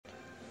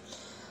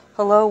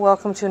Hello,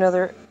 welcome to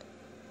another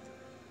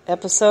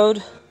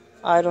episode.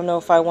 I don't know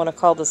if I want to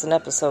call this an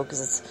episode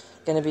because it's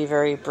going to be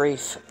very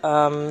brief.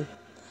 I'm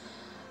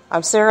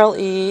Sarah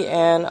E.,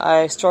 and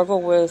I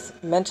struggle with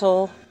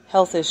mental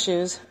health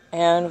issues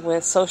and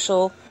with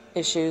social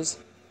issues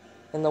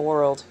in the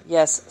world.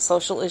 Yes,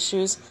 social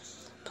issues,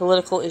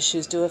 political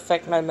issues do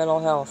affect my mental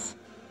health,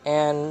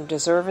 and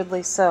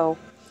deservedly so.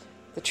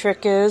 The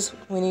trick is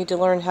I need to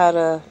learn how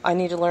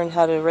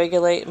to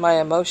regulate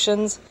my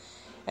emotions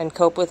and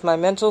cope with my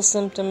mental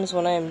symptoms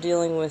when I am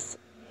dealing with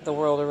the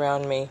world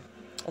around me,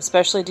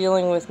 especially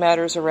dealing with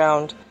matters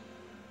around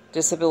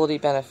disability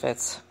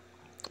benefits.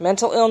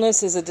 Mental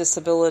illness is a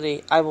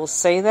disability. I will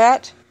say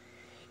that.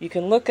 You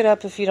can look it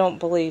up if you don't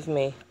believe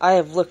me. I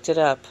have looked it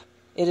up.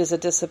 It is a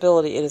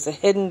disability. It is a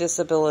hidden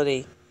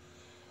disability.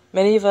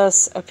 Many of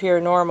us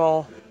appear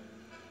normal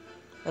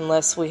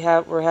unless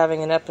we're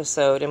having an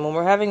episode. And when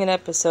we're having an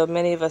episode,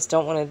 many of us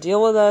don't want to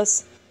deal with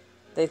us.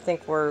 They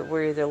think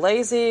we're either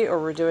lazy or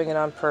we're doing it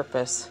on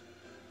purpose.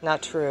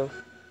 Not true.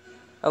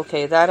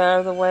 Okay, that out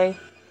of the way.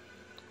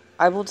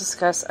 I will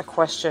discuss a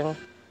question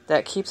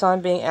that keeps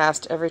on being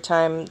asked every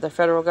time the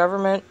federal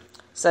government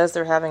says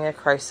they're having a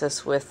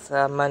crisis with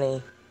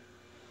money.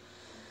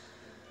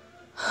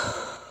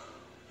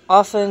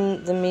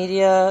 Often the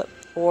media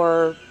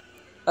or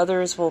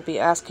others will be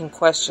asking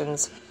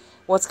questions.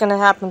 What's going to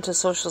happen to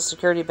Social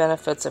Security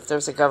benefits if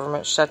there's a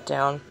government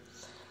shutdown?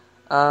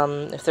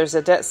 If there's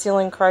a debt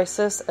ceiling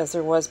crisis, as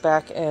there was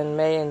back in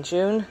May and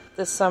June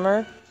this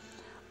summer,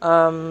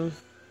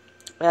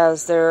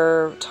 as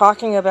they're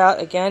talking about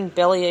again,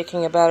 belly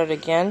aching about it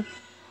again,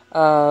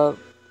 we're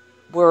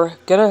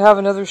going to have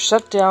another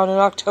shutdown in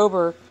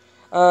October.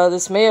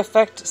 This may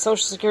affect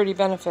Social Security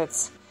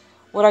benefits.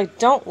 What I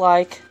don't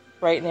like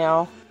right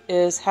now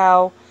is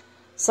how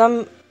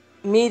some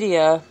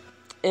media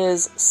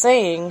is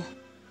scaring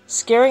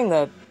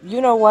the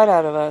you-know-what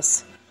out of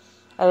us.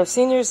 Out of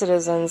senior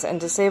citizens and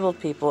disabled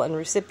people and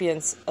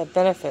recipients of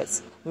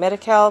benefits,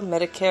 Medi-Cal,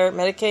 Medicare,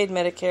 Medicaid,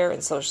 Medicare,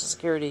 and Social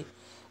Security,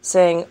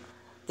 saying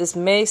this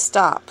may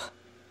stop.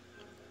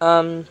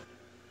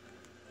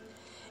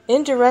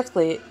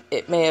 Indirectly,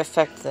 it may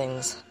affect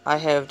things. I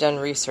have done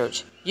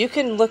research. You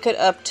can look it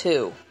up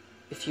too,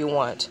 if you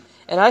want.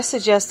 And I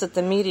suggest that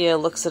the media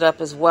looks it up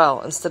as well,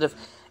 instead of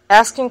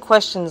asking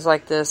questions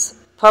like this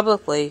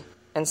publicly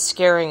and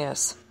scaring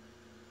us.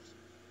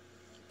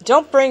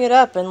 Don't bring it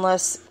up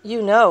unless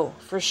you know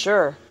for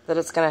sure that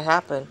it's going to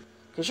happen.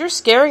 Because you're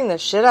scaring the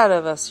shit out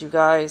of us, you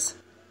guys.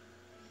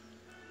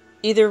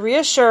 Either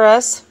reassure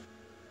us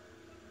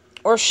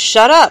or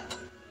shut up.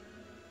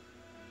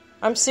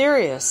 I'm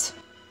serious.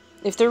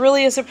 If there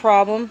really is a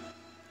problem,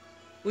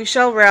 we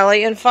shall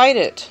rally and fight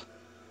it.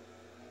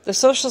 The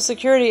Social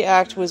Security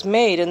Act was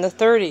made in the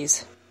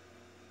 30s.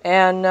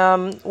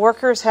 And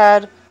workers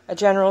had a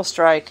general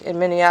strike in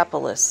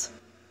Minneapolis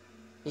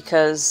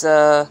because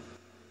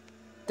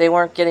they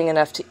weren't getting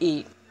enough to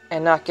eat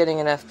and not getting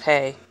enough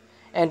pay.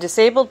 And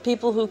disabled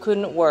people who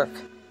couldn't work,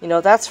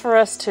 that's for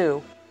us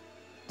too.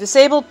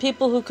 Disabled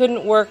people who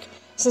couldn't work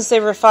since they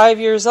were 5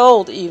 years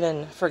old,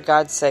 even, for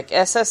God's sake.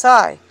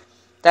 SSI.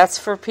 That's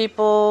for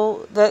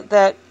people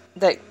that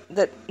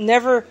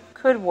never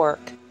could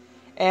work.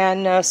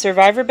 And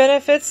survivor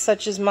benefits,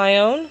 such as my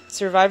own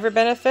survivor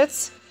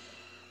benefits,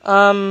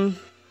 that's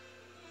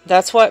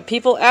what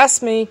people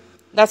ask me.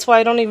 That's why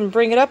I don't even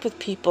bring it up with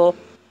people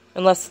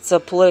unless it's a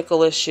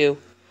political issue.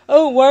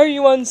 Oh, why are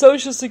you on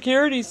Social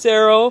Security,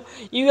 Sarah?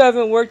 You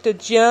haven't worked a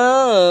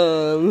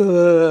job.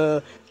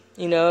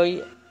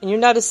 You're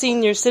not a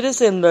senior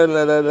citizen. What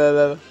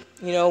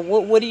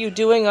are you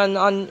doing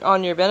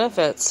on your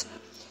benefits?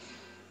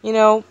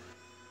 I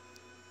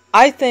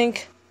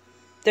think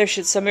there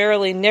should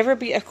summarily never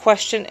be a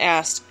question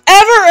asked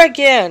ever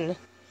again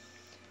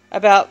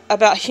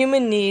about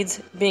human needs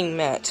being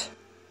met.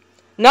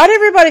 Not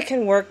everybody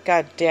can work,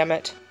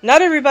 goddammit.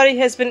 Not everybody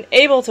has been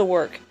able to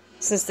work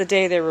since the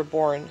day they were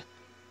born.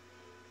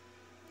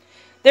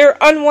 There are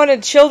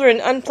unwanted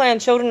children, unplanned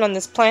children on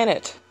this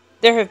planet.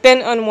 There have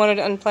been unwanted,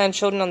 unplanned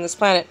children on this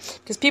planet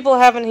because people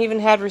haven't even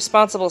had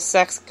responsible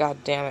sex,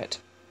 goddammit.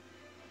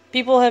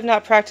 People have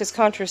not practiced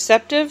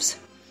contraceptives,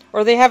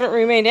 or they haven't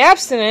remained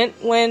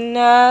abstinent when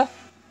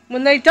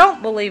they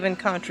don't believe in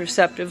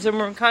contraceptives and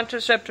when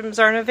contraceptives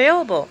aren't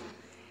available.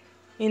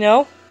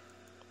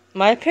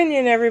 My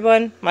opinion,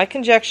 everyone, my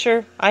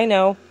conjecture, I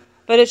know,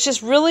 but it's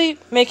just really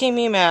making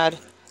me mad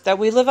that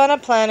we live on a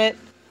planet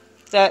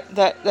that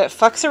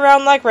fucks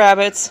around like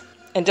rabbits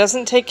and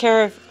doesn't take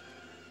care of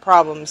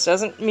problems,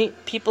 doesn't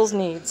meet people's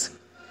needs.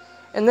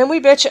 And then we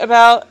bitch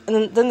about,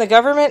 and then the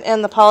government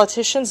and the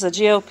politicians, the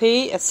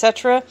GOP,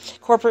 etc.,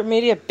 corporate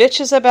media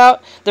bitches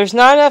about there's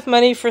not enough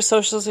money for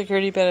Social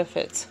Security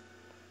benefits.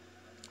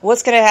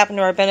 What's going to happen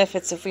to our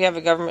benefits if we have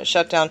a government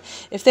shutdown?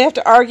 If they have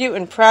to argue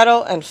and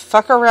prattle and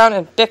fuck around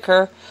and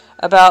bicker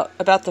about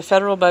the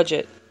federal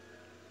budget.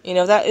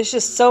 That is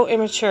just so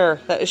immature.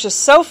 That is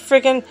just so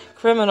friggin'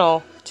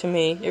 criminal to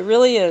me. It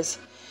really is.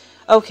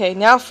 Okay,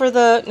 now for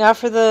the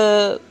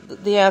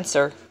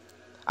answer.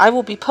 I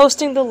will be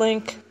posting the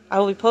link. I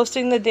will be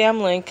posting the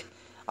damn link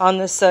on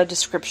this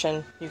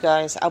description, you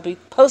guys. I'll be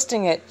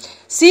posting it.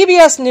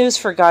 CBS News,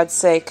 for God's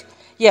sake.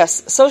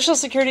 Yes, Social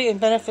Security and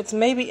benefits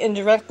may be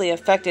indirectly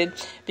affected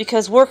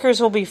because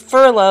workers will be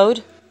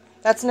furloughed.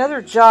 That's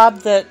another job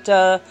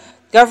that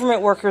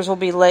government workers will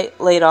be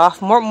laid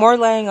off. More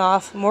laying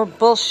off, more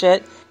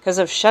bullshit because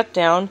of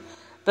shutdown.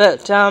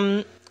 But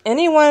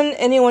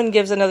anyone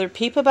gives another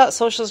peep about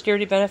Social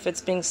Security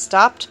benefits being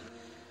stopped,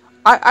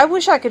 I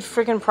wish I could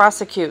freaking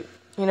prosecute,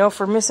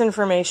 for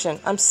misinformation.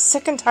 I'm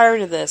sick and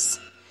tired of this.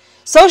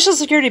 Social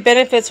Security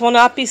benefits will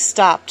not be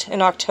stopped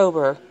in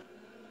October.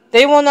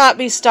 They will not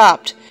be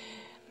stopped.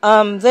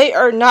 They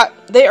are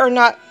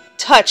not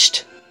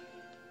touched.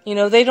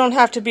 They don't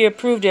have to be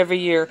approved every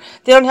year.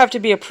 They don't have to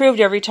be approved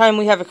every time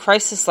we have a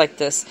crisis like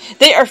this.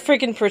 They are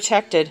freaking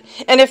protected.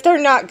 And if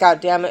they're not,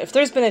 goddammit, if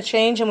there's been a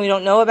change and we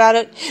don't know about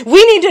it,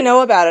 we need to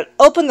know about it.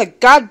 Open the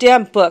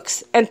goddamn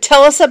books and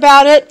tell us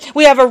about it.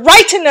 We have a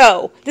right to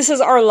know. This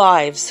is our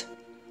lives.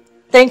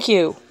 Thank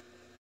you.